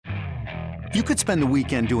You could spend the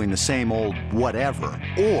weekend doing the same old whatever,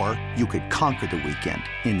 or you could conquer the weekend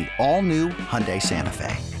in the all-new Hyundai Santa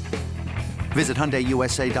Fe. Visit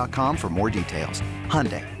HyundaiUSA.com for more details.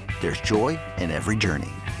 Hyundai, there's joy in every journey.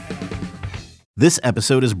 This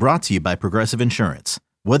episode is brought to you by Progressive Insurance.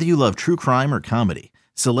 Whether you love true crime or comedy,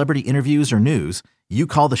 celebrity interviews or news, you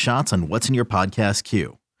call the shots on what's in your podcast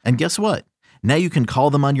queue. And guess what? Now you can call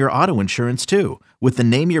them on your auto insurance too with the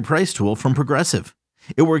Name Your Price tool from Progressive.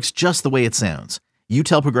 It works just the way it sounds. You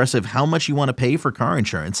tell Progressive how much you want to pay for car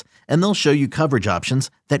insurance, and they'll show you coverage options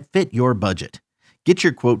that fit your budget. Get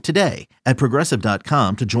your quote today at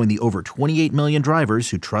Progressive.com to join the over 28 million drivers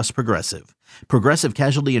who trust Progressive. Progressive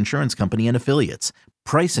Casualty Insurance Company and Affiliates.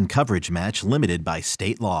 Price and coverage match limited by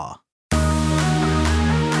state law.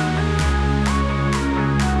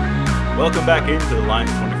 Welcome back into the Lions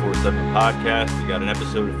 24/7 podcast. We got an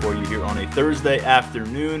episode for you here on a Thursday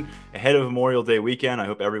afternoon ahead of Memorial Day weekend. I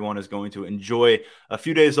hope everyone is going to enjoy a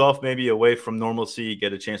few days off, maybe away from normalcy,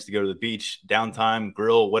 get a chance to go to the beach, downtime,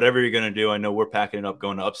 grill, whatever you're going to do. I know we're packing it up,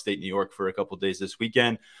 going to upstate New York for a couple of days this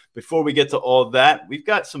weekend. Before we get to all that, we've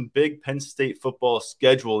got some big Penn State football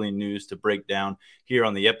scheduling news to break down here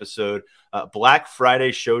on the episode. Black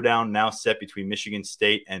Friday showdown now set between Michigan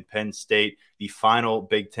State and Penn State, the final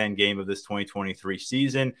Big Ten game of this 2023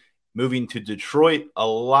 season. Moving to Detroit, a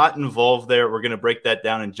lot involved there. We're going to break that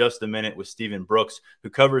down in just a minute with Stephen Brooks, who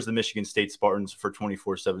covers the Michigan State Spartans for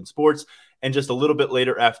 24/7 Sports. And just a little bit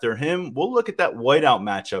later after him, we'll look at that whiteout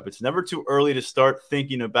matchup. It's never too early to start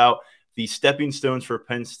thinking about the stepping stones for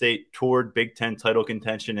Penn State toward Big Ten title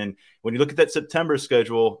contention. And when you look at that September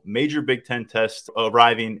schedule, major Big Ten tests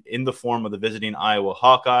arriving in the form of the visiting Iowa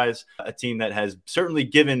Hawkeyes, a team that has certainly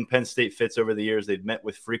given Penn State fits over the years. They've met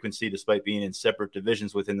with frequency despite being in separate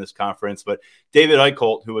divisions within this conference. But David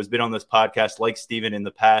Eicholt, who has been on this podcast like Steven in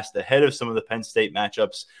the past, ahead of some of the Penn State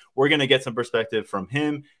matchups, we're going to get some perspective from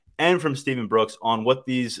him and from Stephen Brooks on what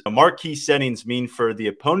these marquee settings mean for the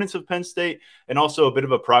opponents of Penn State, and also a bit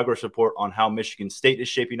of a progress report on how Michigan State is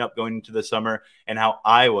shaping up going into the summer and how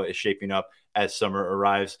Iowa is shaping up as summer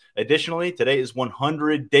arrives. Additionally, today is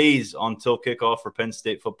 100 days until kickoff for Penn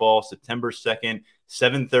State football, September 2nd,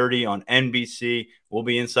 7:30 on NBC. We'll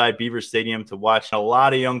be inside Beaver Stadium to watch a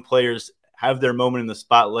lot of young players have their moment in the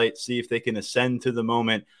spotlight, see if they can ascend to the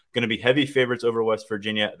moment. Going to be heavy favorites over West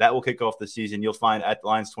Virginia. That will kick off the season. You'll find at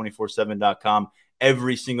Lions247.com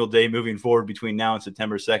every single day moving forward between now and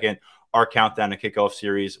September 2nd, our countdown to kickoff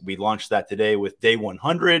series. We launched that today with day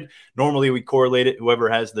 100. Normally we correlate it. Whoever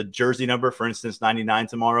has the jersey number, for instance, 99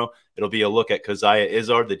 tomorrow, it'll be a look at Keziah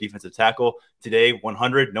Izzard, the defensive tackle. Today,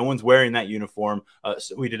 100. No one's wearing that uniform.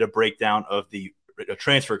 So we did a breakdown of the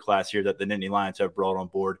transfer class here that the Nittany Lions have brought on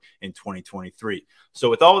board in 2023.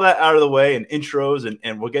 So with all that out of the way and intros,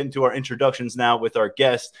 and we'll get into our introductions now with our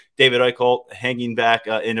guest, David Eicholt, hanging back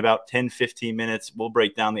in about 10-15 minutes. We'll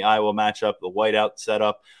break down the Iowa matchup, the whiteout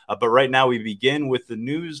setup. But right now we begin with the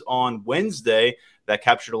news on Wednesday that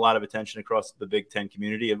captured a lot of attention across the Big Ten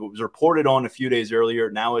community. It was reported on a few days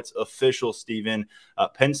earlier. Now it's official, Stephen.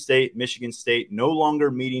 Penn State, Michigan State no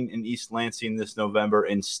longer meeting in East Lansing this November.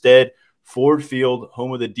 Instead, Ford Field,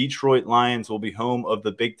 home of the Detroit Lions, will be home of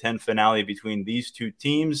the Big Ten finale between these two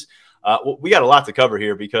teams. We got a lot to cover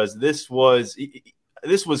here because this was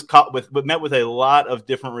met with a lot of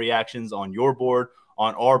different reactions on your board,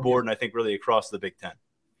 on our board, and I think really across the Big Ten.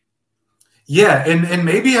 Yeah, and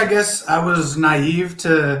maybe I guess I was naive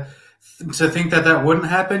to think that wouldn't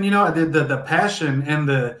happen. You know, the passion and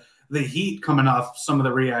the heat coming off some of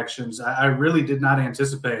the reactions, I really did not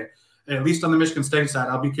anticipate. At least on the Michigan State side.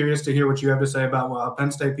 I'll be curious to hear what you have to say about how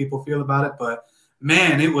Penn State people feel about it. But,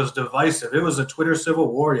 man, it was divisive. It was a Twitter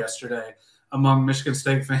civil war yesterday among Michigan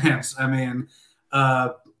State fans. I mean,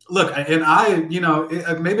 look,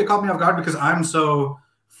 and maybe it caught me off guard because I'm so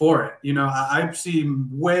for it. You know, I see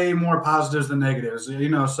way more positives than negatives,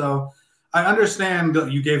 so I understand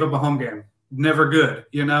that you gave up a home game. Never good.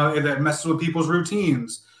 That messes with people's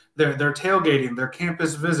routines, their tailgating, their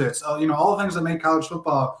campus visits, all the things that make college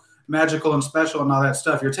football magical and special and all that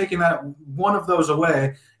stuff. You're taking that one of those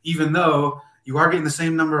away, even though you are getting the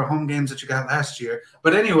same number of home games that you got last year.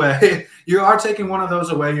 But anyway, you are taking one of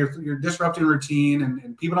those away. You're disrupting routine,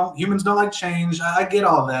 and humans don't like change. I get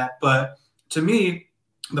all that, but to me,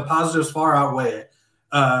 the positives far outweigh it.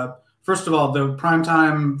 First of all, the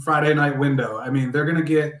primetime Friday night window. I mean, they're going to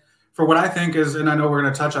get, for what I think is, and I know we're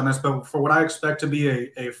going to touch on this, but for what I expect to be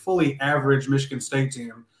a fully average Michigan State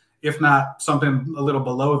team, if not something a little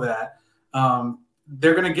below that,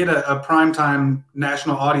 they're going to get a primetime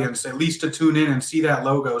national audience, at least to tune in and see that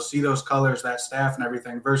logo, see those colors, that staff and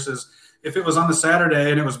everything, versus if it was on the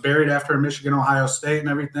Saturday and it was buried after Michigan, Ohio State and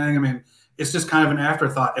everything. I mean, it's just kind of an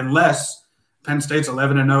afterthought unless Penn State's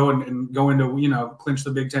 11-0 and going to, clinch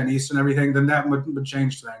the Big Ten East and everything, then that would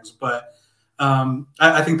change things. But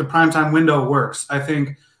I think the primetime window works. I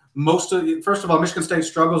think first of all, Michigan State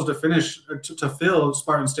struggles to fill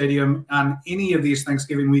Spartan Stadium on any of these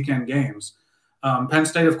Thanksgiving weekend games. Penn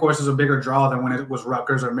State, of course, is a bigger draw than when it was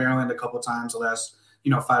Rutgers or Maryland a couple of times the last,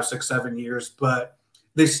 5, 6, 7 years. But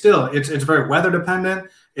it's very weather dependent.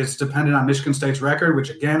 It's dependent on Michigan State's record, which,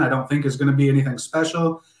 again, I don't think is going to be anything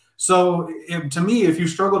special. So to me, if you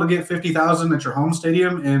struggle to get 50,000 at your home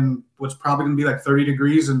stadium in what's probably going to be like 30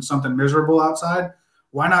 degrees and something miserable outside,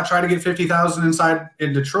 why not try to get 50,000 inside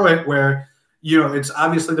in Detroit where, it's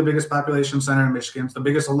obviously the biggest population center in Michigan. It's the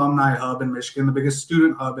biggest alumni hub in Michigan, the biggest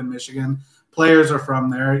student hub in Michigan. Players are from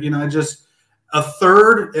there. Just a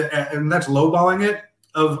third, and that's lowballing it,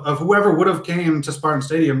 of whoever would have came to Spartan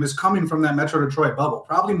Stadium is coming from that Metro Detroit bubble,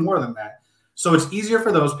 probably more than that. So it's easier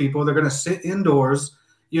for those people. They're going to sit indoors.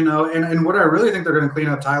 And what I really think they're going to clean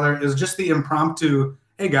up, Tyler, is just the impromptu,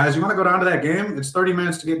 hey, guys, you want to go down to that game? It's 30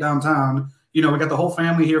 minutes to get downtown. We got the whole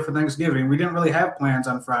family here for Thanksgiving. We didn't really have plans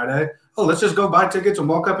on Friday. Oh, let's just go buy tickets and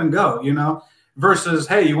walk up and go, versus,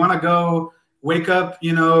 hey, you want to go wake up,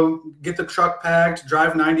 get the truck packed,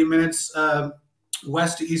 drive 90 minutes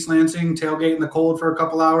west to East Lansing, tailgate in the cold for a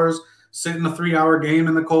couple hours, sit in a 3-hour game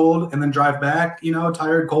in the cold, and then drive back,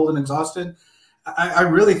 tired, cold, and exhausted. I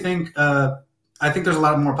really think I think there's a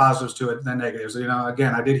lot more positives to it than negatives.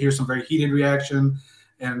 Again, I did hear some very heated reaction,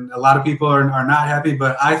 and a lot of people are not happy.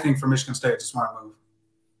 But I think for Michigan State, it's a smart move.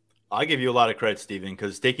 I'll give you a lot of credit, Stephen,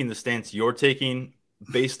 because taking the stance you're taking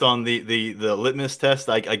based on the litmus test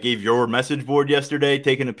I gave your message board yesterday,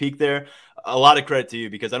 taking a peek there, a lot of credit to you,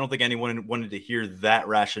 because I don't think anyone wanted to hear that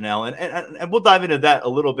rationale. And we'll dive into that a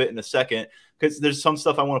little bit in a second, because there's some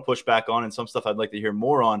stuff I want to push back on and some stuff I'd like to hear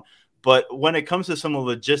more on. But when it comes to some of the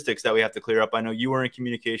logistics that we have to clear up, I know you were in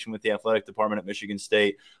communication with the athletic department at Michigan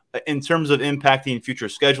State in terms of impacting future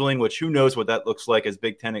scheduling, which who knows what that looks like as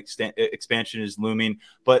Big Ten expansion is looming.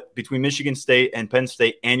 But between Michigan State and Penn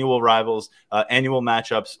State, annual rivals, annual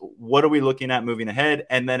matchups, what are we looking at moving ahead?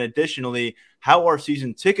 And then additionally, how are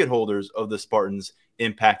season ticket holders of the Spartans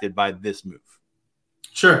impacted by this move?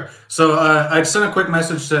 Sure. So I sent a quick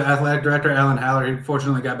message to Athletic Director Alan Haller. He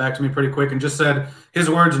fortunately got back to me pretty quick and just said his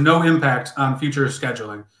words, no impact on future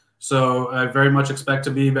scheduling. So I very much expect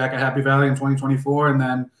to be back at Happy Valley in 2024. And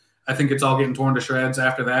then I think it's all getting torn to shreds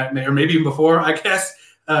after that, or maybe even before, I guess,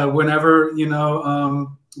 whenever,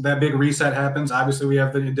 that big reset happens. Obviously, we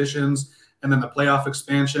have the additions and then the playoff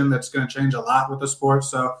expansion that's going to change a lot with the sport.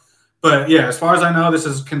 So, but yeah, as far as I know, this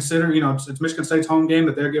is considered, it's Michigan State's home game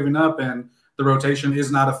that they're giving up, and the rotation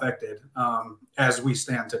is not affected as we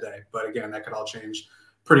stand today. But again, that could all change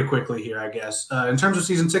pretty quickly here, I guess. In terms of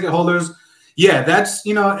season ticket holders, yeah, that's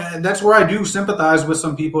where I do sympathize with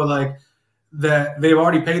some people like that. They've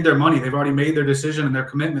already paid their money. They've already made their decision and their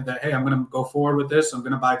commitment that, hey, I'm going to go forward with this. I'm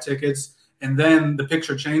going to buy tickets. And then the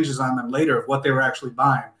picture changes on them later of what they were actually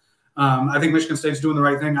buying. I think Michigan State's doing the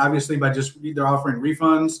right thing, obviously, by just they're offering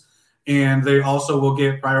refunds. And they also will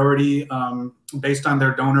get priority based on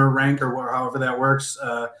their donor rank or however that works.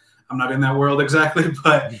 I'm not in that world exactly,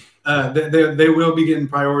 but they will be getting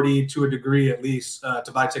priority to a degree at least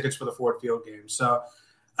to buy tickets for the Ford Field game. So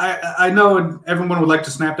I know everyone would like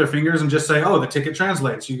to snap their fingers and just say, oh, the ticket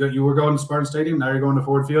translates. You were going to Spartan Stadium, now you're going to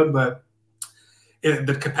Ford Field, but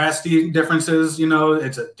the capacity differences,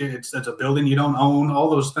 it's a building you don't own, all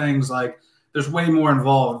those things like. There's way more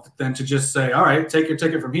involved than to just say, all right, take your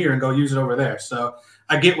ticket from here and go use it over there. So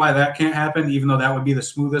I get why that can't happen, even though that would be the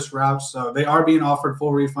smoothest route. So they are being offered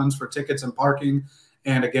full refunds for tickets and parking.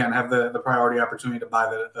 And again, have the priority opportunity to buy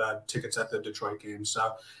the tickets at the Detroit game.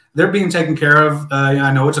 So they're being taken care of.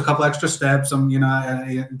 I know it's a couple extra steps,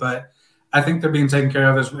 but I think they're being taken care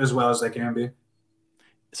of as well as they can be.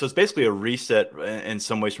 So it's basically a reset in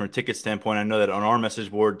some ways from a ticket standpoint. I know that on our message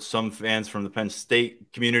board, some fans from the Penn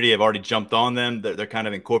State community have already jumped on them. They're kind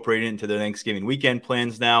of incorporating it into their Thanksgiving weekend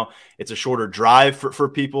plans now. It's a shorter drive for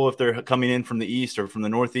people if they're coming in from the east or from the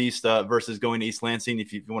northeast versus going to East Lansing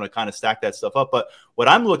if you want to kind of stack that stuff up. But what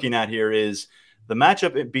I'm looking at here is the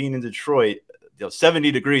matchup being in Detroit. 70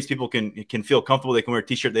 degrees, people can feel comfortable. They can wear a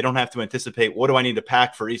T-shirt. They don't have to anticipate, what do I need to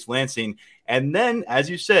pack for East Lansing? And then, as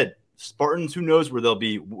you said, Spartans, who knows where they'll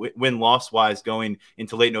be win-loss wise going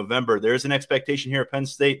into late November. There's an expectation here at Penn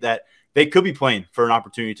State that they could be playing for an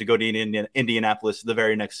opportunity to go to Indianapolis the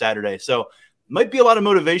very next Saturday. So might be a lot of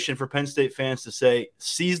motivation for Penn State fans to say,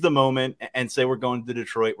 seize the moment and say, we're going to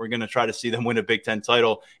Detroit. We're going to try to see them win a Big Ten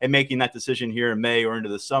title, and making that decision here in May or into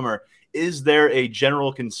the summer. Is there a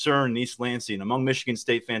general concern in East Lansing among Michigan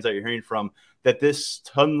State fans that you're hearing from that this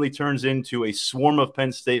suddenly turns into a swarm of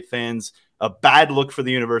Penn State fans, a bad look for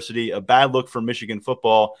the university, a bad look for Michigan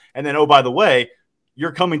football. And then, oh, by the way,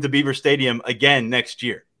 you're coming to Beaver Stadium again next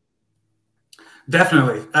year.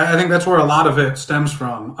 Definitely. I think that's where a lot of it stems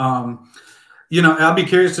from. I'll be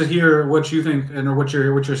curious to hear what you think and what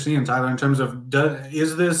you're seeing, Tyler, in terms of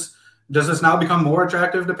does this now become more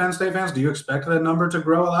attractive to Penn State fans? Do you expect that number to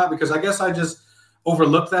grow a lot? Because I guess I just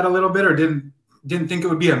overlooked that a little bit, or didn't think it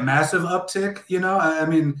would be a massive uptick. I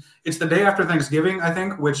mean, it's the day after Thanksgiving, I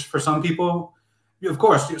think, which for some people, of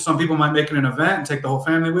course, some people might make it an event and take the whole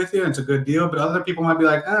family with you. And it's a good deal, but other people might be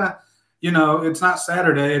like, it's not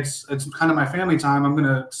Saturday. It's kind of my family time. I'm going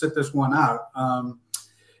to sit this one out.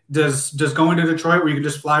 Does going to Detroit, where you can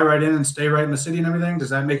just fly right in and stay right in the city and everything, does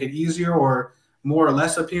that make it easier or more or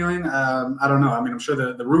less appealing? I don't know. I mean, I'm sure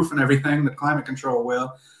the roof and everything, the climate control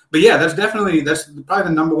will. But yeah, that's probably the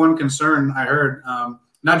number one concern I heard.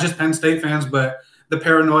 Not just Penn State fans, but the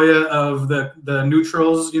paranoia of the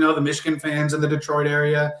neutrals, the Michigan fans in the Detroit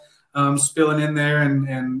area spilling in there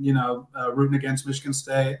and rooting against Michigan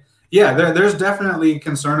State. Yeah, there's definitely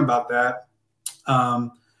concern about that.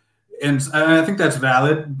 And I think that's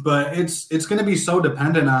valid, but it's going to be so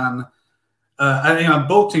dependent on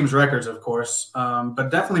both teams' records, of course, but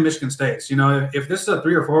definitely Michigan State's. If this is a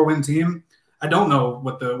 3 or 4 win team, I don't know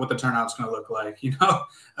what the turnout's going to look like.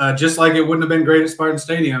 Just like it wouldn't have been great at Spartan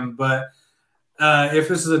Stadium, but if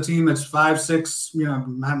this is a team that's 5, 6,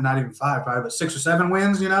 not even 5, probably, but 6 or 7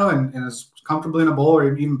 wins, and is comfortably in a bowl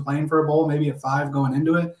or even playing for a bowl, maybe at 5 going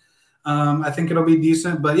into it, I think it'll be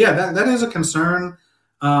decent. But yeah, that is a concern.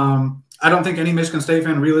 I don't think any Michigan State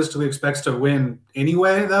fan realistically expects to win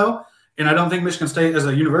anyway, though. And I don't think Michigan State as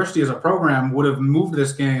a university, as a program, would have moved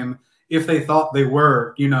this game if they thought they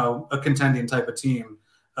were, a contending type of team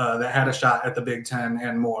that had a shot at the Big Ten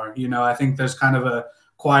and more. I think there's kind of a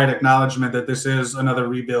quiet acknowledgement that this is another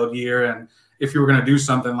rebuild year. And if you were going to do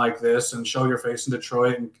something like this and show your face in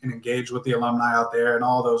Detroit and engage with the alumni out there and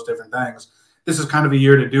all those different things, this is kind of a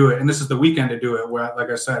year to do it. And this is the weekend to do it where,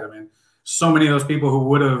 like I said, so many of those people who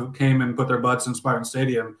would have came and put their butts in Spartan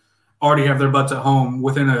Stadium already have their butts at home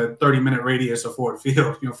within a 30-minute radius of Ford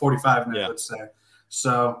Field, 45 minutes, let's say.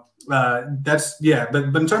 So but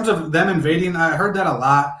in terms of them invading, I heard that a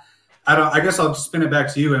lot. I guess I'll spin it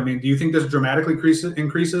back to you. Do you think this dramatically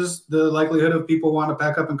increases the likelihood of people want to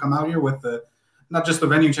pack up and come out here with not just the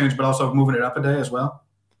venue change, but also moving it up a day as well?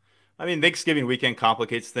 Thanksgiving weekend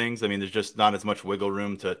complicates things. There's just not as much wiggle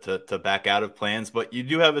room to back out of plans. But you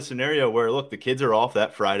do have a scenario where, look, the kids are off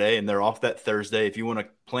that Friday and they're off that Thursday. If you want to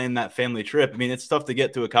plan that family trip, it's tough to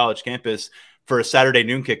get to a college campus for a Saturday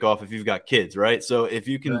noon kickoff if you've got kids, right? So if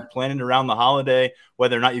you can plan it around the holiday,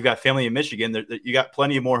 whether or not you've got family in Michigan, you got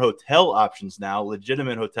plenty of more hotel options now,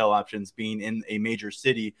 legitimate hotel options being in a major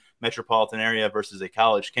city, metropolitan area versus a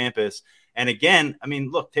college campus. And again,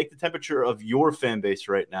 look, take the temperature of your fan base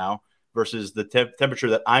right now versus the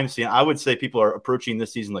temperature that I'm seeing. I would say people are approaching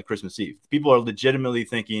this season like Christmas Eve. People are legitimately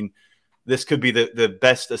thinking this could be the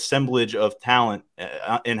best assemblage of talent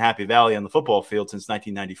in Happy Valley on the football field since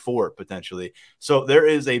 1994, potentially. So there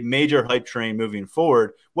is a major hype train moving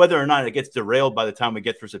forward. Whether or not it gets derailed by the time we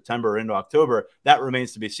get through September or into October, that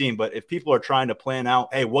remains to be seen. But if people are trying to plan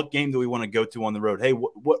out, hey, what game do we want to go to on the road? Hey,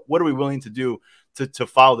 what are we willing to do to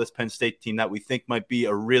follow this Penn State team that we think might be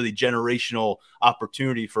a really generational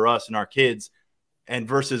opportunity for us and our kids, and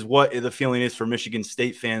versus what the feeling is for Michigan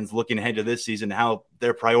State fans looking ahead to this season, how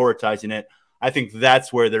they're prioritizing it. I think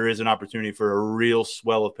that's where there is an opportunity for a real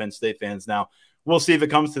swell of Penn State fans. Now, we'll see if it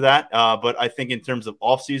comes to that. But I think in terms of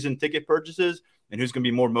off-season ticket purchases and who's going to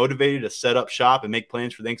be more motivated to set up shop and make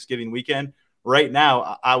plans for Thanksgiving weekend, right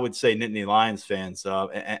now, I would say Nittany Lions fans.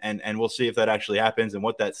 And we'll see if that actually happens and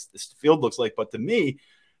what that field looks like. But to me,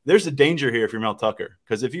 there's a danger here if you're Mel Tucker,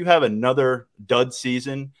 because if you have another dud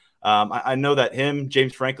season, I know that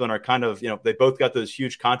James Franklin are kind of, they both got those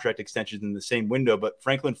huge contract extensions in the same window, but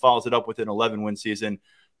Franklin follows it up with an 11-win season.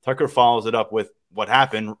 Tucker follows it up with what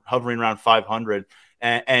happened, hovering around 500.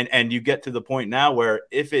 And you get to the point now where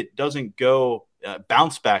if it doesn't go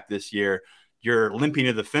bounce back this year, you're limping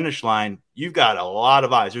to the finish line. You've got a lot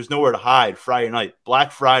of eyes. There's nowhere to hide. Friday night,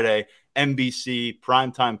 Black Friday, NBC,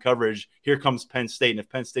 primetime coverage. Here comes Penn State. And if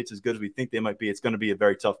Penn State's as good as we think they might be, it's going to be a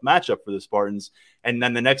very tough matchup for the Spartans. And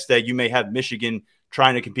then the next day, you may have Michigan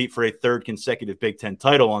trying to compete for a third consecutive Big Ten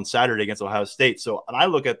title on Saturday against Ohio State. So when I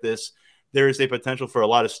look at this, there is a potential for a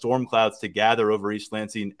lot of storm clouds to gather over East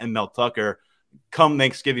Lansing and Mel Tucker come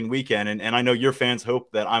Thanksgiving weekend. And I know your fans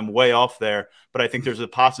hope that I'm way off there, but I think there's a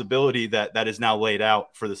possibility that is now laid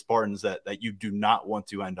out for the Spartans that you do not want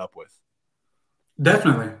to end up with.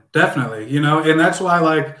 Definitely. And that's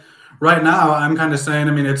why, right now I'm kind of saying,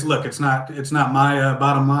 I mean, it's not my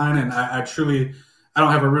bottom line, and I truly I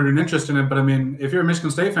don't have a rooted interest in it. But I mean, if you're a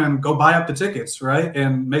Michigan State fan, go buy up the tickets, right,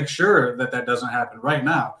 and make sure that doesn't happen right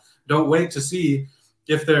now. Don't wait to see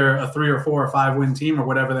if they're a 3 or 4 or 5 win team or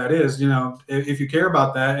whatever that is. If you care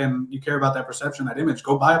about that and you care about that perception, that image,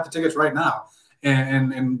 go buy up the tickets right now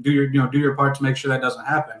and do your part to make sure that doesn't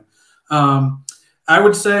happen. I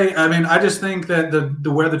would say, I mean, I just think that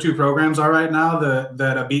the where the two programs are right now,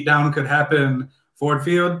 that a beatdown could happen. Ford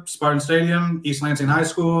Field, Spartan Stadium, East Lansing High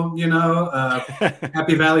School,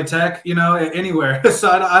 Happy Valley Tech, anywhere. So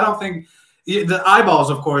I don't think the eyeballs,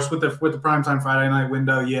 of course, with the primetime Friday night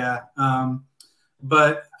window, yeah.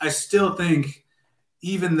 But I still think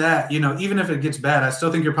even that, even if it gets bad, I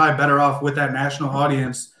still think you're probably better off with that national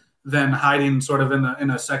audience than hiding sort of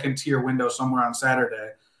in a second tier window somewhere on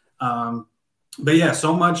Saturday. But yeah,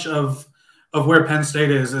 so much of where Penn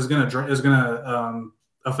State is gonna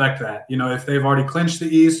affect that. If they've already clinched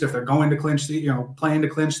the East, if they're going to clinch playing to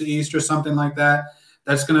clinch the East or something like that,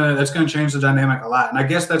 that's gonna change the dynamic a lot. And I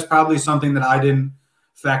guess that's probably something that I didn't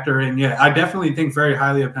factor in yet. I definitely think very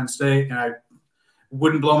highly of Penn State, and I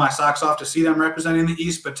wouldn't blow my socks off to see them representing the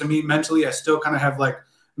East. But to me, mentally, I still kind of have like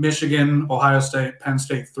Michigan, Ohio State, Penn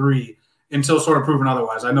State 3 until sort of proven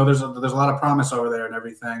otherwise. I know there's a lot of promise over there and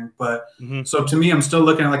everything, but So to me, I'm still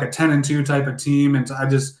looking at like a 10-2 type of team, and I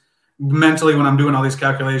just mentally, when I'm doing all these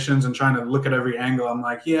calculations and trying to look at every angle, I'm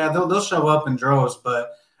like, yeah, they'll show up in droves,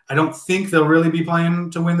 but I don't think they'll really be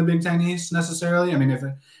playing to win the Big Ten East necessarily. I mean, if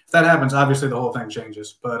that happens, obviously the whole thing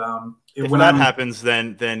changes. But if that happens,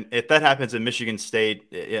 then if that happens in Michigan State,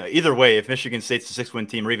 either way, if Michigan State's a 6-win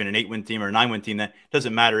team or even an 8-win team or a 9-win team, that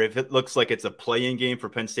doesn't matter. If it looks like it's a play-in game for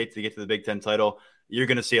Penn State to get to the Big Ten title, you're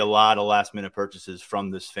going to see a lot of last-minute purchases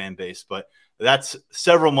from this fan base. But that's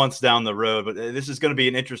several months down the road. But this is going to be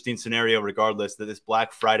an interesting scenario regardless, that this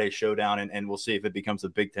Black Friday showdown, and we'll see if it becomes a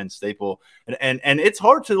Big Ten staple. And it's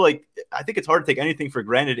hard to I think it's hard to take anything for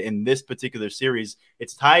granted in this particular series.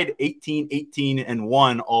 It's tied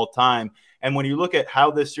 18-1 all time. And when you look at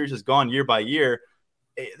how this series has gone year by year,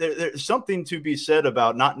 there's something to be said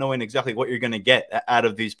about not knowing exactly what you're going to get out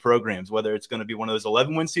of these programs, whether it's going to be one of those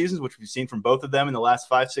 11-win seasons, which we've seen from both of them in the last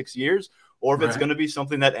 5-6 years, or if it's going to be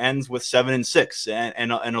something that ends with 7-6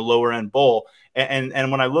 and a lower end bowl.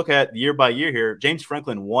 And when I look at year by year here, James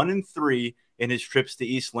Franklin 1-3 in his trips to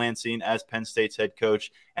East Lansing as Penn State's head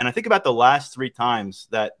coach. And I think about the last 3 times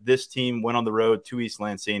that this team went on the road to East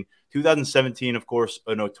Lansing. 2017, of course,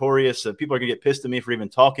 a notorious. People are going to get pissed at me for even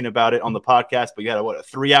talking about it on the podcast, but you had a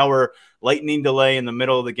 3-hour lightning delay in the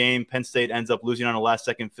middle of the game. Penn State ends up losing on a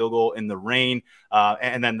last-second field goal in the rain.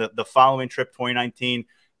 And then the following trip, 2019,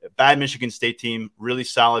 bad Michigan State team, really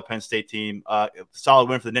solid Penn State team, solid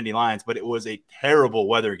win for the Nittany Lions, but it was a terrible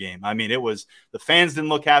weather game. I mean, the fans didn't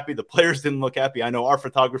look happy. The players didn't look happy. I know our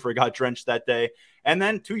photographer got drenched that day. And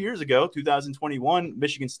then 2 years ago, 2021,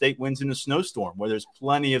 Michigan State wins in a snowstorm where there's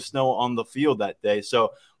plenty of snow on the field that day.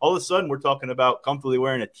 So all of a sudden we're talking about comfortably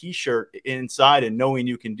wearing a T-shirt inside and knowing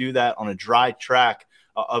you can do that on a dry track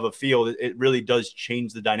of a field. It really does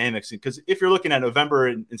change the dynamics, because if you're looking at November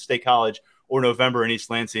in State College or November in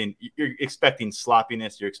East Lansing, you're expecting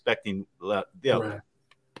sloppiness. You're expecting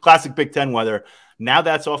classic Big Ten weather. Now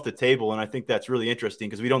that's off the table, and I think that's really interesting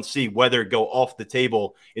because we don't see weather go off the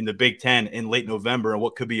table in the Big Ten in late November and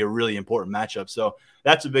what could be a really important matchup. So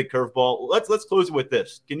that's a big curveball. Let's close it with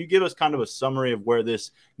this. Can you give us kind of a summary of where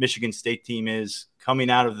this Michigan State team is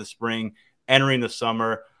coming out of the spring, entering the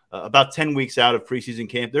summer? About 10 weeks out of preseason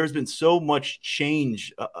camp, there's been so much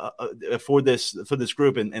change for this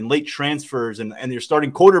group and late transfers and your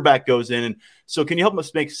starting quarterback goes in. And so can you help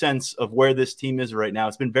us make sense of where this team is right now?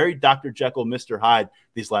 It's been very Dr. Jekyll, Mr. Hyde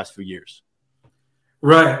these last few years.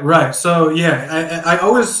 Right. So, yeah, I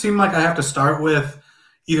always seem like I have to start with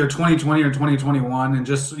either 2020 or 2021. And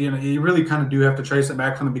just, you really kind of do have to trace it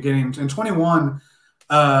back from the beginning. In 21,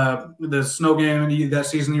 the snow game, that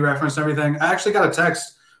season you referenced everything, I actually got a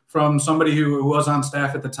text from somebody who was on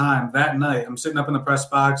staff at the time that night. I'm sitting up in the press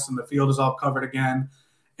box and the field is all covered again.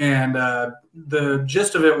 And the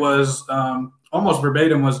gist of it was almost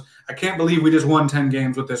verbatim was, I can't believe we just won 10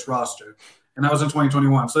 games with this roster. And that was in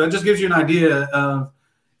 2021. So that just gives you an idea of,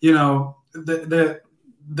 the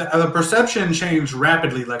perception changed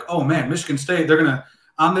rapidly. Like, oh man, Michigan State, they're going to,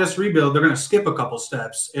 on this rebuild, they're going to skip a couple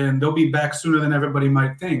steps and they'll be back sooner than everybody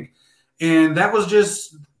might think. And that was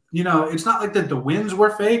just, it's not like that the wins were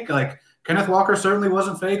fake. Like Kenneth Walker certainly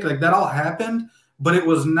wasn't fake. Like that all happened, but it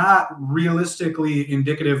was not realistically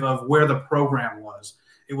indicative of where the program was.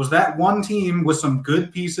 It was that one team with some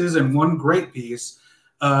good pieces and one great piece,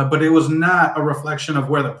 but it was not a reflection of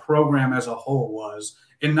where the program as a whole was.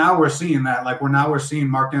 And now we're seeing that. Like we're seeing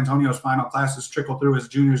Mark D'Antonio's final classes trickle through as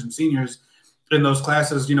juniors and seniors. And those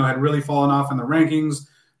classes, had really fallen off in the rankings.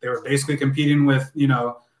 They were basically competing with,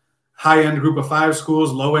 high-end group of 5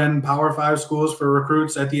 schools, low-end Power 5 schools for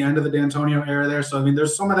recruits at the end of the D'Antonio era there. So,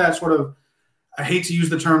 there's some of that sort of, I hate to use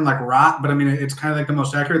the term like rot, but it's kind of like the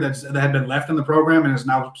most accurate that had been left in the program and is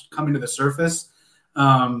now coming to the surface.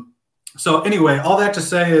 So anyway, all that to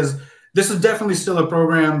say is this is definitely still a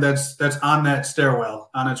program that's on that stairwell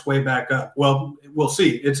on its way back up. Well, we'll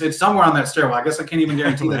see. It's somewhere on that stairwell. I guess I can't even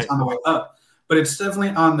guarantee that's on the way up, but it's definitely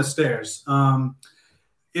on the stairs.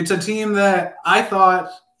 It's a team that I thought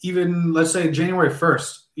even, let's say, January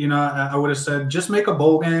 1st, I would have said just make a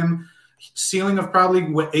bowl game, ceiling of probably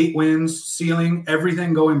 8 wins, ceiling,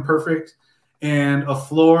 everything going perfect, and a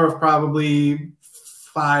floor of probably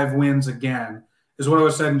 5 wins again is what I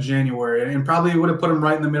would have said in January. And probably would have put them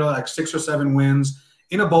right in the middle, like 6 or 7 wins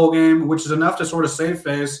in a bowl game, which is enough to sort of save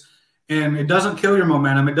face. And it doesn't kill your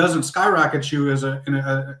momentum. It doesn't skyrocket you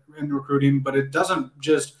in recruiting, but it doesn't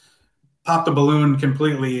just pop the balloon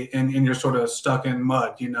completely and you're sort of stuck in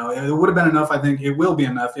mud. It would have been enough. I think it will be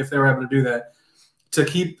enough if they were able to do that to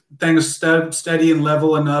keep things steady and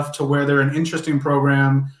level enough to where they're an interesting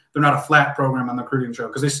program. They're not a flat program on the recruiting trail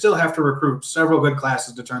because they still have to recruit several good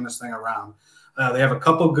classes to turn this thing around. They have a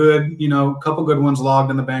couple good ones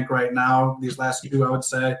logged in the bank right now. These last 2, I would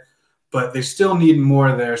say, but they still need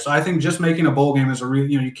more there. So I think just making a bowl game is a real,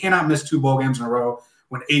 you cannot miss 2 bowl games in a row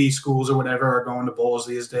when 80 schools or whatever are going to bowls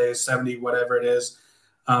these days, 70, whatever it is.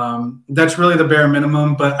 That's really the bare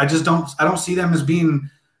minimum, but I don't see them as being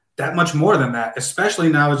that much more than that, especially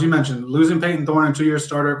now, as you mentioned, losing Peyton Thorne, a 2-year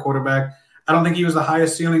starter quarterback. I don't think he was the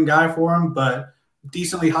highest ceiling guy for him, but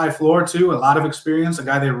decently high floor too, a lot of experience, a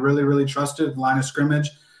guy they really, really trusted, line of scrimmage,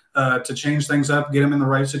 to change things up, get him in the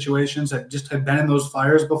right situations, that just had been in those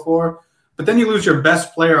fires before. But then you lose your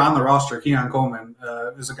best player on the roster, Keon Coleman,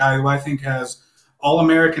 is a guy who I think has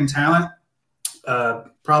All-American talent,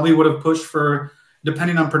 probably would have pushed for,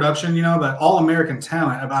 depending on production, but All-American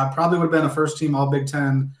talent. I probably would have been a first-team All-Big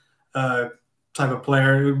Ten type of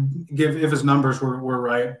player, if his numbers were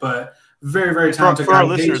right. But very, very talented. For our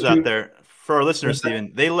listeners out there,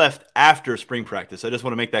 Stephen, they left after spring practice. I just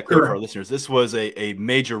want to make that clear for our listeners. This was a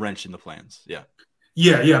major wrench in the plans.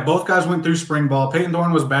 Yeah. Both guys went through spring ball. Peyton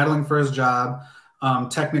Thorne was battling for his job.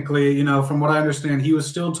 Technically, from what I understand, he was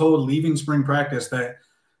still told leaving spring practice that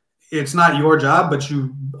it's not your job, but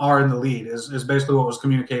you are in the lead is basically what was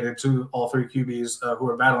communicated to all 3 QBs who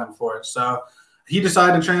were battling for it. So he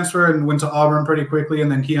decided to transfer and went to Auburn pretty quickly.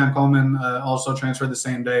 And then Keon Coleman also transferred the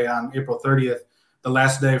same day on April 30th, the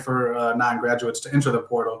last day for non-graduates to enter the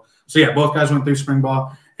portal. So yeah, both guys went through spring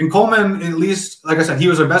ball. And Coleman, at least, like I said, he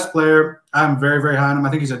was our best player. I'm very, very high on him. I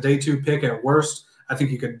think he's a day 2 pick at worst. I think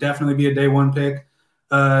he could definitely be a day 1 pick.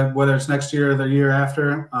 Whether it's next year or the year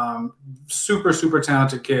after. Super, super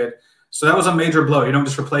talented kid. So that was a major blow. You don't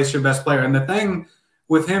just replace your best player. And the thing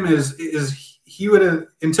with him is he would have,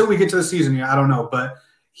 until we get to the season, I don't know, but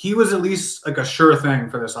he was at least like a sure thing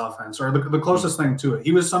for this offense, or the closest thing to it.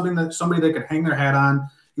 He was somebody they could hang their hat on.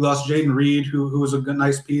 You lost Jaden Reed, who was a good,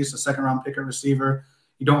 nice piece, a 2nd-round pick at receiver.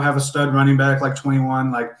 You don't have a stud running back like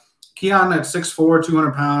 21. Like Keon at 6'4",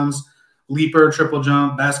 200 pounds, leaper, triple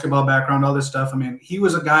jump, basketball background, all this stuff. He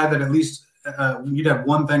was a guy that at least you'd have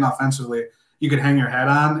one thing offensively you could hang your hat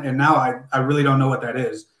on, and now I really don't know what that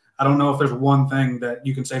is. I don't know if there's one thing that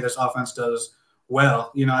you can say this offense does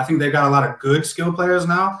well. I think they've got a lot of good skill players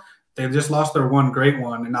now. They've just lost their one great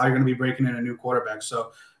one, and now you're going to be breaking in a new quarterback.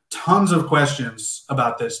 So tons of questions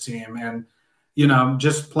about this team, and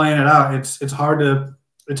just playing it out, it's hard to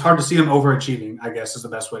see them overachieving, I guess is the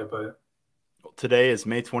best way to put it. Today is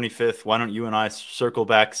May 25th. Why don't you and I circle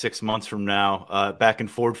back 6 months from now, back in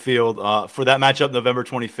Ford Field, for that matchup November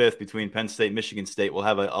 25th between Penn State and Michigan State. We'll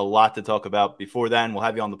have a lot to talk about before then. We'll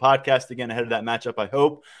have you on the podcast again ahead of that matchup, I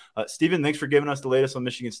hope. Stephen, thanks for giving us the latest on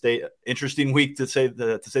Michigan State. Interesting week, to say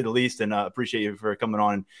the least, and appreciate you for coming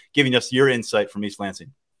on and giving us your insight from East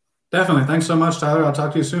Lansing. Definitely. Thanks so much, Tyler. I'll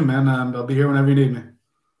talk to you soon, man. I'll be here whenever you need me.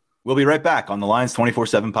 We'll be right back on the Lions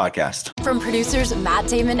 24/7 podcast. From producers Matt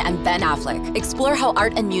Damon and Ben Affleck, explore how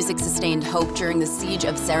art and music sustained hope during the siege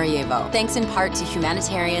of Sarajevo, thanks in part to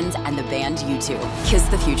humanitarians and the band U2. Kiss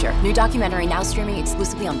the Future. New documentary now streaming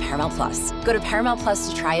exclusively on Paramount+. Go to Paramount+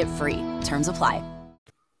 to try it free. Terms apply.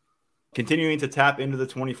 continuing to tap into the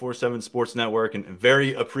 24/7 Sports Network, and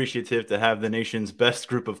very appreciative to have the nation's best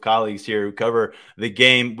group of colleagues here who cover the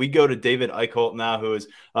game. We go to David Eichholt now, who has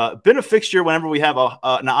been a fixture whenever we have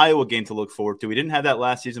an Iowa game to look forward to. We didn't have that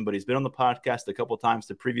last season, but he's been on the podcast a couple times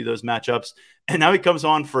to preview those matchups. And now he comes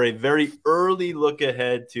on for a very early look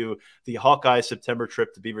ahead to the Hawkeye September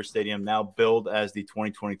trip to Beaver Stadium, now billed as the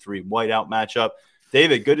 2023 White Out matchup.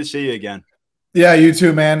 David, good to see you again. Yeah, you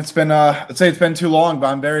too, man. It's been I'd say it's been too long, but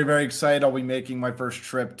I'm very, very excited. I'll be making my first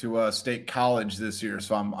trip to State College this year,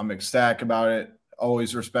 so I'm ecstatic about it.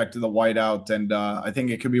 Always respect to the Whiteout, and I think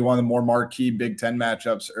it could be one of the more marquee Big Ten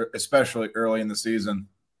matchups, especially early in the season.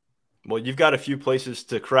 Well, you've got a few places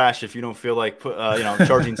to crash if you don't feel like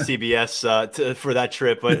charging CBS for that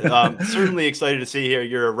trip. But certainly excited to see here.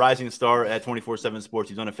 You're a rising star at 24/7 Sports.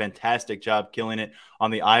 You've done a fantastic job killing it on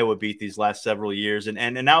the Iowa beat these last several years.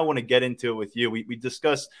 And now I want to get into it with you. We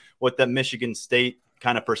discussed what that Michigan State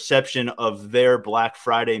kind of perception of their Black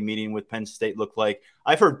Friday meeting with Penn State looked like.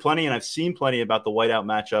 I've heard plenty and I've seen plenty about the Whiteout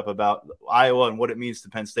matchup, about Iowa and what it means to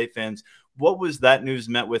Penn State fans. What was that news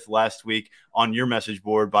met with last week on your message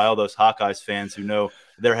board by all those Hawkeyes fans who know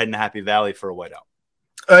they're heading to Happy Valley for a Whiteout?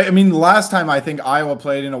 I mean, the last time I think Iowa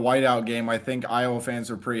played in a Whiteout game, I think Iowa fans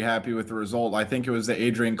were pretty happy with the result. I think it was the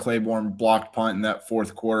Adrian Claiborne blocked punt in that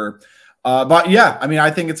fourth quarter. But yeah, I mean, I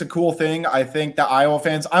think it's a cool thing. I think the Iowa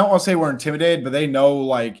fans, I don't want to say we're intimidated, but they know,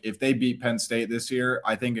 like, if they beat Penn State this year,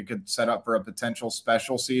 I think it could set up for a potential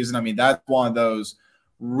special season. I mean, that's one of those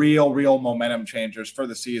real momentum changers for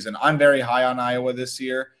the season. I'm very high on Iowa this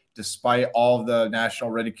year, despite all of the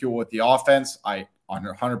national ridicule with the offense. I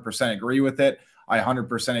 100% agree with it. I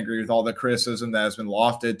 100% agree with all the criticism that has been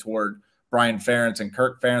lofted toward Brian Ferentz and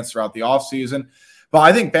Kirk Ferentz throughout the offseason. But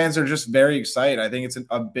I think fans are just very excited. I think it's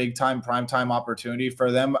a big-time, prime-time opportunity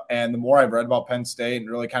for them. And the more I've read about Penn State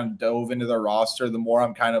and really kind of dove into their roster, the more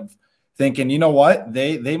I'm kind of thinking, you know what?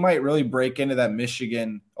 They might really break into that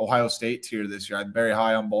Michigan-Ohio State tier this year. I'm very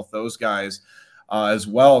high on both those guys as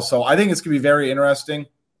well. So I think it's going to be very interesting.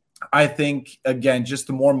 I think, again, just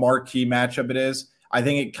the more marquee matchup it is, I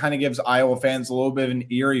think it kind of gives Iowa fans a little bit of an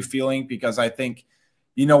eerie feeling, because I think,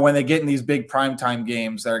 you know, when they get in these big primetime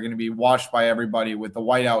games that are going to be watched by everybody, with the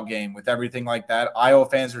Whiteout game, with everything like that, Iowa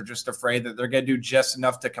fans are just afraid that they're going to do just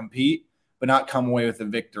enough to compete but not come away with a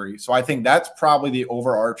victory. So I think that's probably the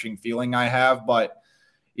overarching feeling I have. But,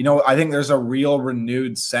 you know, I think there's a real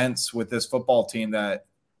renewed sense with this football team that,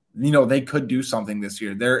 you know, they could do something this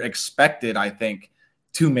year. They're expected, I think,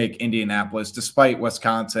 to make Indianapolis, despite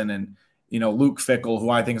Wisconsin and, you know, Luke Fickell, who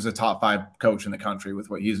I think is a top 5 coach in the country with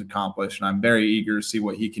what he's accomplished. And I'm very eager to see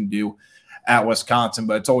what he can do at Wisconsin,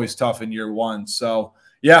 but it's always tough in year one. So,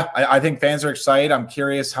 yeah, I think fans are excited. I'm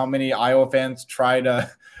curious how many Iowa fans try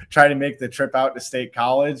to make the trip out to State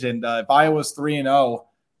College. And if Iowa's 3-0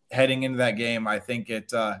 heading into that game, I think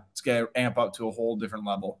it's going to amp up to a whole different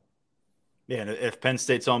level. Yeah, and if Penn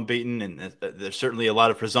State's unbeaten, and there's certainly a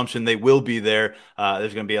lot of presumption they will be there,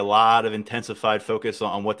 there's going to be a lot of intensified focus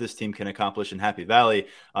on what this team can accomplish in Happy Valley.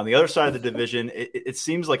 On the other side of the division, it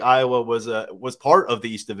seems like Iowa was part of the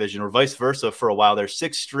East Division, or vice versa, for a while. There's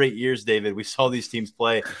 6 straight years, David, we saw these teams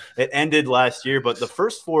play. It ended last year, but the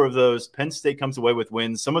first 4 of those, Penn State comes away with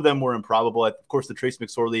wins. Some of them were improbable. Of course, the Trace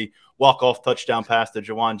McSorley walk-off touchdown pass to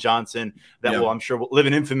Jawan Johnson that will, I'm sure, live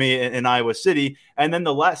in infamy in Iowa City. And then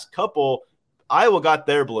the last couple, Iowa got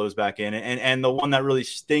their blows back in, and the one that really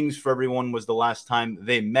stings for everyone was the last time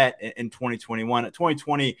they met in 2021.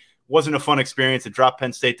 2020 wasn't a fun experience. It dropped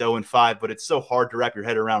Penn State to 0-5, but it's so hard to wrap your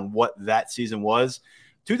head around what that season was.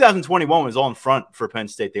 2021 was all in front for Penn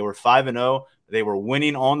State. They were 5-0. They were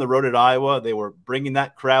winning on the road at Iowa. They were bringing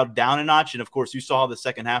that crowd down a notch, and, of course, you saw how the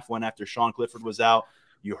second half went after Sean Clifford was out.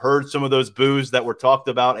 You heard some of those boos that were talked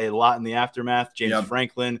about a lot in the aftermath. James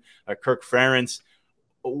Franklin, Kirk Ferentz.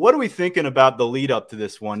 What are we thinking about the lead up to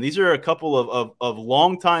this one? These are a couple of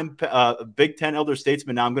longtime Big Ten elder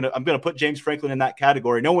statesmen. Now I'm gonna put James Franklin in that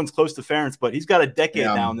category. No one's close to Ferentz, but he's got a decade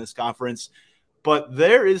now in this conference. But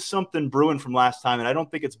there is something brewing from last time, and I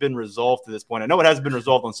don't think it's been resolved to this point. I know it hasn't been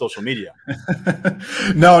resolved on social media.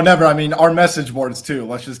 No, never. I mean, our message boards too.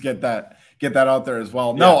 Let's just get that out there as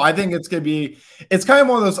well. No, I think it's kind of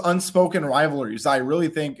one of those unspoken rivalries. I really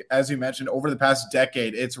think, as you mentioned, over the past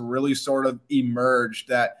decade, it's really sort of emerged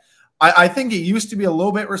that I think it used to be a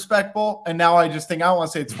little bit respectful. And now I just think, I don't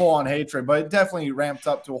want to say it's full on hatred, but it definitely ramped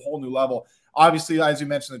up to a whole new level. Obviously, as you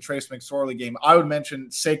mentioned, the Trace McSorley game, I would mention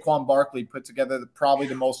Saquon Barkley put together probably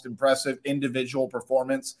the most impressive individual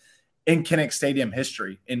performance in Kinnick Stadium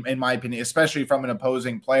history, in my opinion, especially from an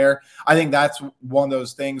opposing player. I think that's one of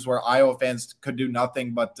those things where Iowa fans could do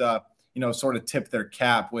nothing but, sort of tip their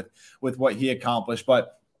cap with what he accomplished.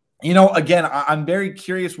 But Again, I'm very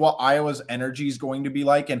curious what Iowa's energy is going to be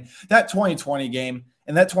like. And that 2020 game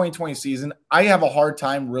and that 2020 season, I have a hard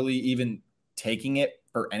time really even taking it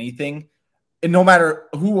for anything. And no matter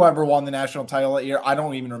whoever won the national title that year, I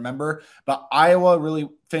don't even remember. But Iowa really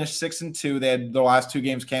finished 6-2. They had the last 2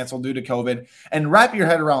 games canceled due to COVID. And wrap your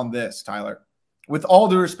head around this, Tyler. With all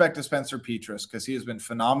due respect to Spencer Petras, because he has been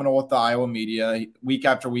phenomenal with the Iowa media. Week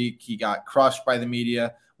after week, he got crushed by the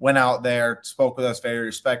media, went out there, spoke with us very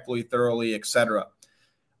respectfully, thoroughly, etc.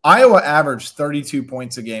 Iowa averaged 32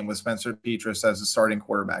 points a game with Spencer Petras as a starting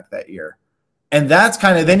quarterback that year. And that's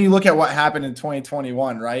kind of – then you look at what happened in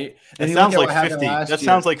 2021, right? It sounds like 50. That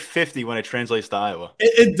sounds like 50 when it translates to Iowa.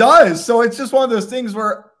 It does. So it's just one of those things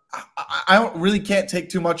where I don't really can't take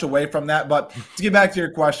too much away from that. But to get back to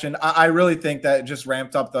your question, I really think that it just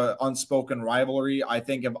ramped up the unspoken rivalry. I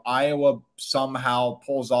think if Iowa somehow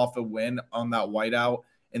pulls off a win on that whiteout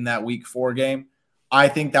in that Week 4 game, I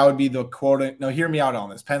think that would be the quote. Now, hear me out on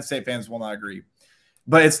this. Penn State fans will not agree.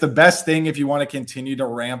 But it's the best thing if you want to continue to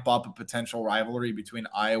ramp up a potential rivalry between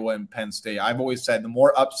Iowa and Penn State. I've always said the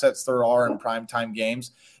more upsets there are in primetime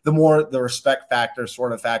games, the more the respect factor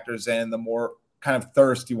sort of factors in, the more kind of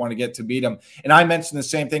thirst you want to get to beat them. And I mentioned the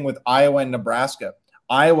same thing with Iowa and Nebraska.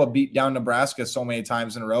 Iowa beat down Nebraska so many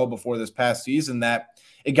times in a row before this past season that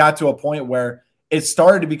it got to a point where it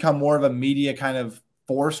started to become more of a media kind of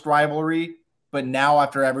forced rivalry. But now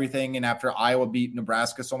after everything and after Iowa beat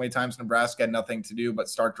Nebraska so many times, Nebraska had nothing to do but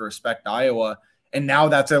start to respect Iowa. And now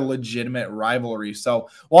that's a legitimate rivalry. So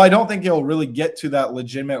while I don't think it'll really get to that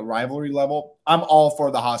legitimate rivalry level, I'm all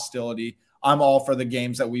for the hostility. I'm all for the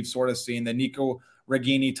games that we've sort of seen, the Nico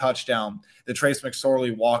Regini touchdown, the Trace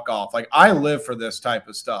McSorley walk-off. Like, I live for this type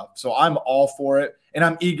of stuff. So I'm all for it. And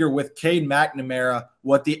I'm eager with Cade McNamara,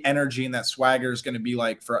 what the energy and that swagger is going to be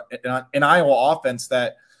like for an Iowa offense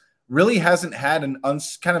that really hasn't had an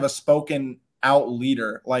kind of a spoken out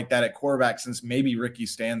leader like that at quarterback since maybe Ricky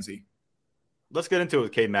Stanzi. Let's get into it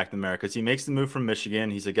with Cade McNamara because he makes the move from Michigan.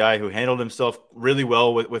 He's a guy who handled himself really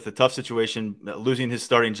well with a tough situation, losing his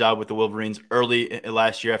starting job with the Wolverines early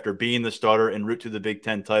last year after being the starter en route to the Big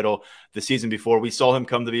Ten title the season before. We saw him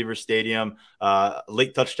come to Beaver Stadium,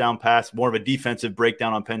 late touchdown pass, more of a defensive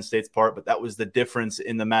breakdown on Penn State's part, but that was the difference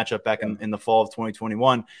in the matchup back in the fall of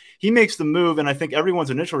 2021. He makes the move, and I think everyone's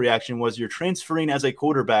initial reaction was you're transferring as a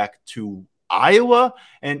quarterback to Iowa,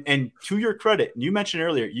 and to your credit, you mentioned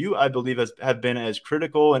earlier, you, I believe, have been as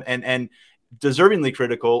critical and deservingly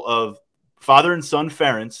critical of father and son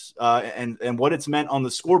Ferentz and what it's meant on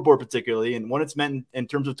the scoreboard particularly, and what it's meant in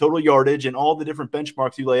terms of total yardage and all the different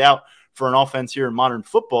benchmarks you lay out for an offense here in modern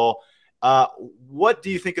football. What do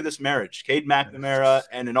you think of this marriage, Cade McNamara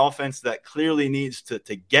and an offense that clearly needs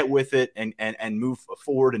to get with it and move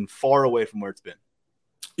forward and far away from where it's been?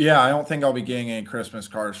 Yeah, I don't think I'll be getting any Christmas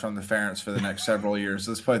cards from the Ferentz for the next several years.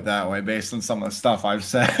 Let's put it that way, based on some of the stuff I've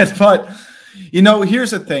said. But,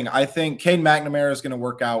 here's the thing. I think Cade McNamara is going to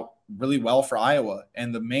work out really well for Iowa.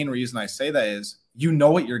 And the main reason I say that is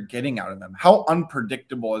what you're getting out of them. How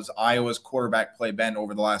unpredictable has Iowa's quarterback play been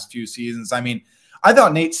over the last few seasons? I mean, I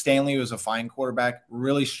thought Nate Stanley was a fine quarterback,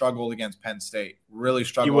 really struggled against Penn State, really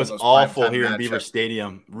struggled. He was awful here in Beaver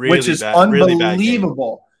Stadium, which is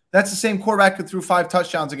unbelievable. That's the same quarterback who threw 5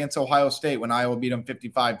 touchdowns against Ohio State when Iowa beat them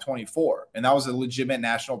 55-24. And that was a legitimate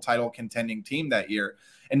national title contending team that year.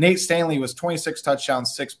 And Nate Stanley was 26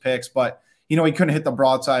 touchdowns, 6 picks, but, he couldn't hit the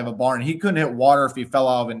broadside of a barn. He couldn't hit water if he fell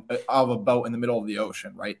out of a boat in the middle of the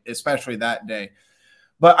ocean, right? Especially that day.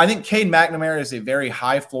 But I think Cade McNamara is a very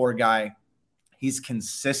high floor guy. He's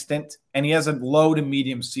consistent, and he has a low to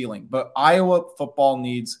medium ceiling. But Iowa football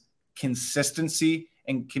needs consistency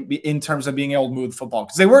and can be in terms of being able to move the football,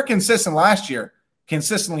 because they were consistent last year,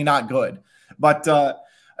 consistently not good. But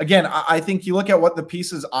again, I think you look at what the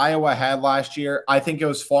pieces Iowa had last year. I think it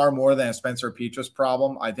was far more than a Spencer Petras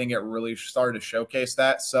problem. I think it really started to showcase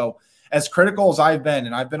that. So as critical as I've been,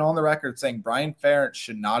 and I've been on the record saying Brian Ferentz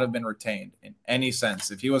should not have been retained in any sense.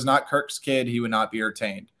 If he was not Kirk's kid, he would not be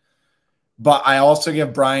retained. But I also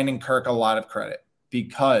give Brian and Kirk a lot of credit,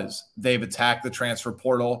 because they've attacked the transfer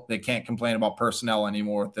portal. They can't complain about personnel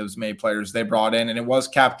anymore with those many players they brought in. And it was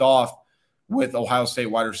capped off with Ohio State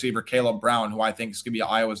wide receiver Caleb Brown, who I think is going to be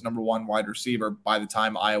Iowa's #1 wide receiver by the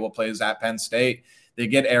time Iowa plays at Penn State. They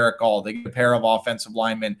get Eric Gall. They get a pair of offensive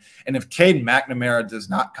linemen. And if Cade McNamara does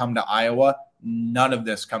not come to Iowa, none of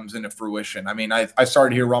this comes into fruition. I mean, I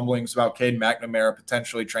started to hear rumblings about Cade McNamara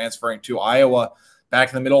potentially transferring to Iowa back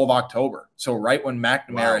in the middle of October. So right when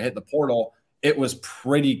McNamara hit the portal, it was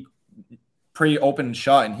pretty pretty open and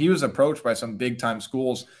shut. And he was approached by some big-time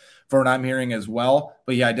schools for what I'm hearing as well.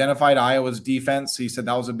 But he identified Iowa's defense. He said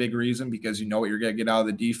that was a big reason because you know what you're going to get out of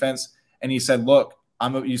the defense. And he said, look,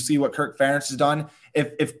 you see what Kirk Ferentz has done.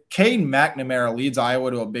 If Cade McNamara leads Iowa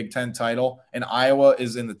to a Big Ten title and Iowa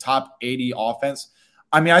is in the top 80 offense,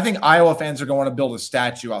 I think Iowa fans are going to build a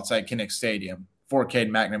statue outside Kinnick Stadium for Cade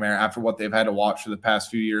McNamara after what they've had to watch for the past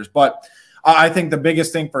few years. But I think the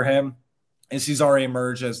biggest thing for him is he's already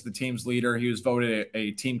emerged as the team's leader. He was voted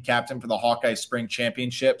a team captain for the Hawkeye Spring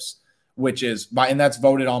Championships, and that's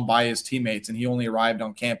voted on by his teammates, and he only arrived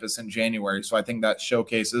on campus in January. So I think that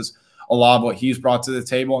showcases a lot of what he's brought to the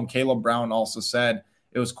table. And Caleb Brown also said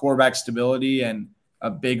it was quarterback stability, and a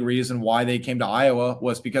big reason why they came to Iowa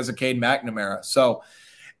was because of Cade McNamara. So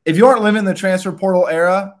if you aren't living the transfer portal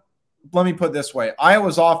era, let me put it this way.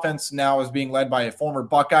 Iowa's offense now is being led by a former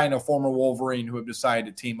Buckeye and a former Wolverine who have decided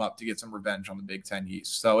to team up to get some revenge on the Big Ten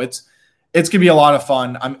East. So it's going to be a lot of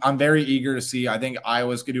fun. I'm very eager to see. I think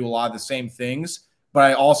Iowa's going to do a lot of the same things, but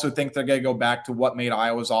I also think they're going to go back to what made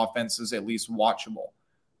Iowa's offenses at least watchable.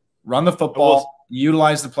 Run the football,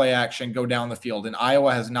 utilize the play action, go down the field. And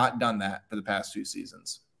Iowa has not done that for the past 2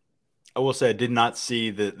 seasons. I will say I did not see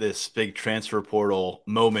this big transfer portal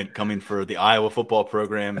moment coming for the Iowa football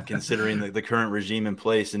program, considering the current regime in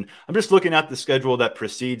place. And I'm just looking at the schedule that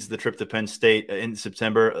precedes the trip to Penn State in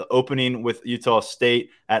September, opening with Utah State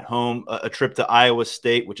at home, a trip to Iowa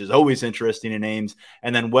State, which is always interesting in Ames,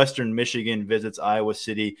 and then Western Michigan visits Iowa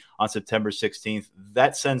City on September 16th.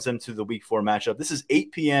 That sends them to the Week 4 matchup. This is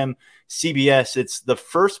 8 p.m. CBS. It's the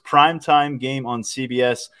first primetime game on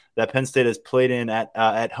CBS that Penn State has played in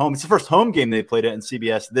at home. It's the first home game they played in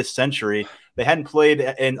CBS this century. They hadn't played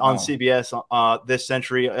on CBS this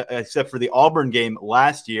century except for the Auburn game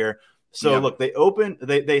last year. So look,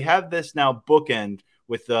 they have this now bookend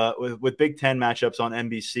with Big Ten matchups on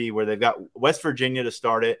NBC, where they've got West Virginia to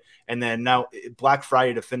start it, and then now Black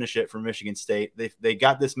Friday to finish it for Michigan State. They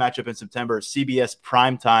got this matchup in September, CBS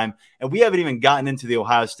primetime, and we haven't even gotten into the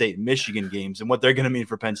Ohio State-Michigan games and what they're going to mean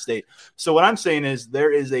for Penn State. So what I'm saying is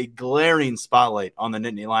there is a glaring spotlight on the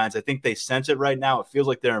Nittany Lions. I think they sense it right now. It feels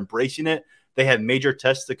like they're embracing it. They have major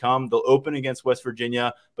tests to come. They'll open against West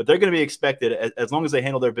Virginia, but they're going to be expected, as long as they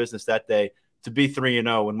handle their business that day, to be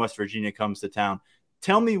 3-0 when West Virginia comes to town.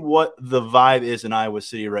 Tell me what the vibe is in Iowa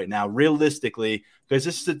City right now, realistically, because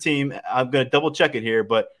this is a team, I'm going to double check it here,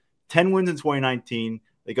 but 10 wins in 2019.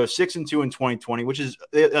 They go 6-2 in 2020, which is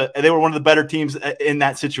they were one of the better teams in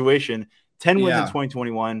that situation. 10 wins in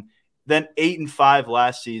 2021, then 8-5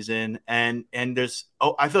 last season. And there's,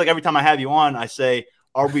 I feel like every time I have you on, I say,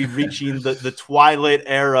 are we reaching the twilight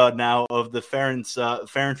era now of the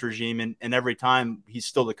Ferentz regime? And every time he's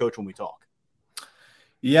still the coach when we talk.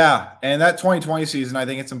 Yeah, and that 2020 season, I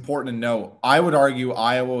think it's important to note. I would argue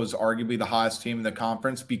Iowa was arguably the hottest team in the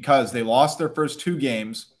conference because they lost their first 2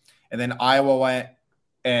 games, and then Iowa went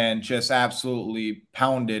and just absolutely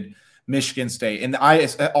pounded Michigan State. And I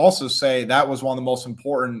also say that was one of the most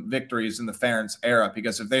important victories in the Ferentz era,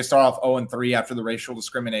 because if they start off 0-3 after the racial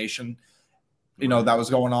discrimination, that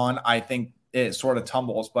was going on, I think it sort of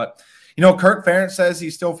tumbles. But Kirk Ferentz says he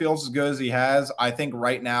still feels as good as he has. I think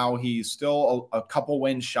right now he's still a couple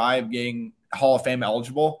wins shy of getting Hall of Fame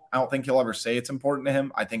eligible. I don't think he'll ever say it's important to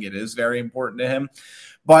him. I think it is very important to him.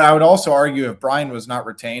 But I would also argue if Brian was not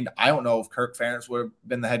retained, I don't know if Kirk Ferentz would have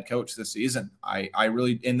been the head coach this season. I've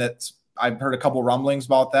heard a couple rumblings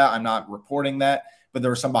about that. I'm not reporting that, but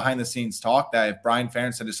there was some behind the scenes talk that if Brian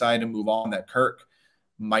Ferentz had decided to move on, that Kirk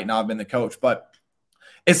might not have been the coach. But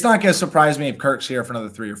it's not going to surprise me if Kirk's here for another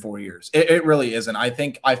 3 or 4 years. It really isn't. I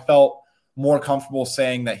think I felt more comfortable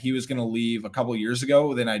saying that he was going to leave a couple of years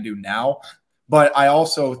ago than I do now. But I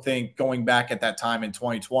also think going back at that time in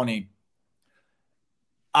 2020,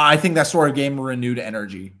 I think that sort of gave him renewed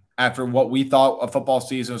energy. After what we thought a football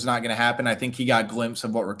season was not going to happen, I think he got a glimpse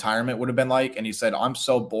of what retirement would have been like. And he said, I'm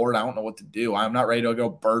so bored. I don't know what to do. I'm not ready to go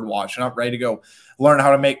bird watch. I'm not ready to go learn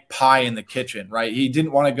how to make pie in the kitchen, right? He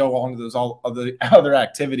didn't want to go on to those all of the other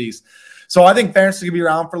activities. So I think Ferentz is going to be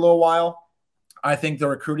around for a little while. I think the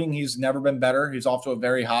recruiting, he's never been better. He's off to a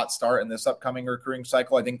very hot start in this upcoming recruiting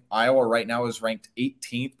cycle. I think Iowa right now is ranked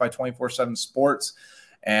 18th by 24/7 Sports.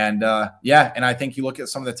 And and I think you look at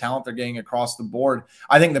some of the talent they're getting across the board.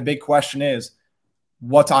 I think the big question is,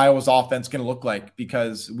 what's Iowa's offense going to look like?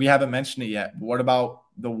 Because we haven't mentioned it yet. What about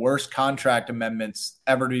the worst contract amendments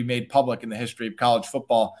ever to be made public in the history of college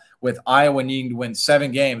football, with Iowa needing to win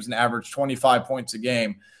 7 games and average 25 points a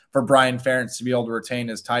game for Brian Ferentz to be able to retain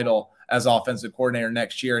his title as offensive coordinator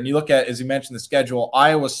next year? And you look at, as you mentioned, the schedule,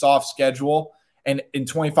 Iowa's soft schedule and in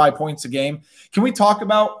 25 points a game. Can we talk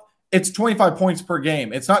about it's 25 points per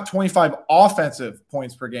game. It's not 25 offensive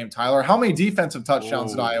points per game, Tyler. How many defensive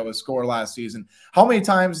touchdowns did Iowa score last season? How many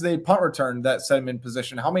times they punt return that set them in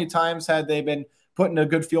position? How many times had they been put in a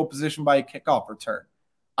good field position by a kickoff return?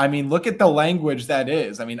 I mean, look at the language that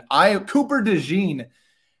is. I mean, Cooper DeJean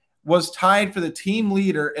was tied for the team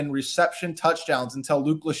leader in reception touchdowns until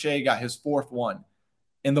Luke Lachey got his fourth one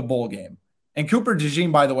in the bowl game. And Cooper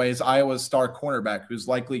DeJean, by the way, is Iowa's star cornerback who's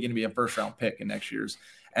likely going to be a first-round pick in next year's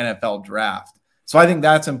NFL draft. So I think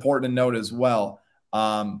that's important to note as well.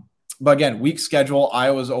 But again, week schedule,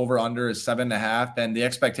 Iowa's over-under is 7.5, and the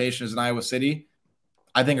expectations in Iowa City,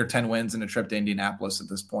 I think, are 10 wins and a trip to Indianapolis at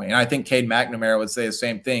this point. And I think Cade McNamara would say the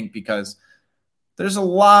same thing because there's a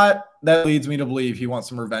lot that leads me to believe he wants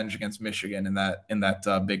some revenge against Michigan in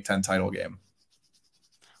that Big Ten title game.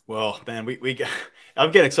 Well, man,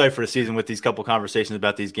 I'm getting excited for the season with these couple conversations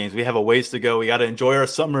about these games. We have a ways to go. We got to enjoy our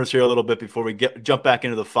summers here a little bit before we jump back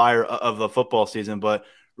into the fire of the football season. But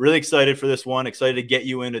really excited for this one. Excited to get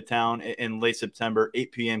you into town in late September,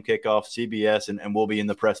 8 p.m. kickoff, CBS, and we'll be in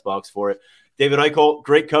the press box for it. David Eichholt,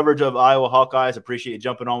 great coverage of Iowa Hawkeyes. Appreciate you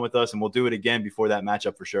jumping on with us, and we'll do it again before that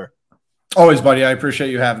matchup for sure. Always, buddy. I appreciate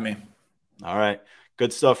you having me. All right.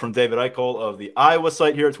 Good stuff from David Eichholt of the Iowa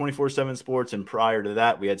site here at 24/7 Sports. And prior to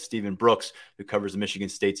that, we had Stephen Brooks, who covers the Michigan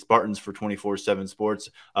State Spartans for 24/7 Sports.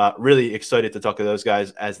 Really excited to talk to those guys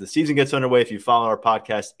as the season gets underway. If you follow our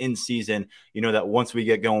podcast in season, you know that once we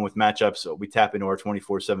get going with matchups, we tap into our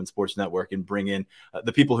 24/7 Sports network and bring in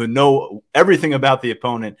the people who know everything about the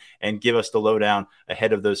opponent and give us the lowdown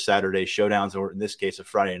ahead of those Saturday showdowns, or in this case, a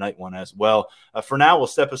Friday night one as well. For now, we'll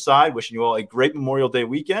step aside, wishing you all a great Memorial Day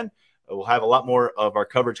weekend. We'll have a lot more of our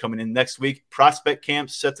coverage coming in next week. Prospect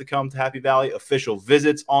camps set to come to Happy Valley. Official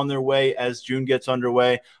visits on their way as June gets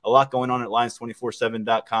underway. A lot going on at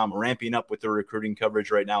Lions247.com, ramping up with the recruiting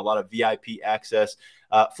coverage right now. A lot of VIP access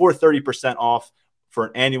for 30% off for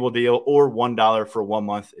an annual deal, or $1 for 1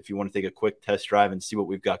 month if you want to take a quick test drive and see what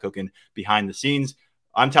we've got cooking behind the scenes.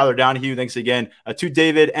 I'm Tyler Donahue. Thanks again to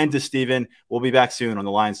David and to Steven. We'll be back soon on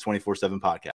the Lions 24/7 podcast.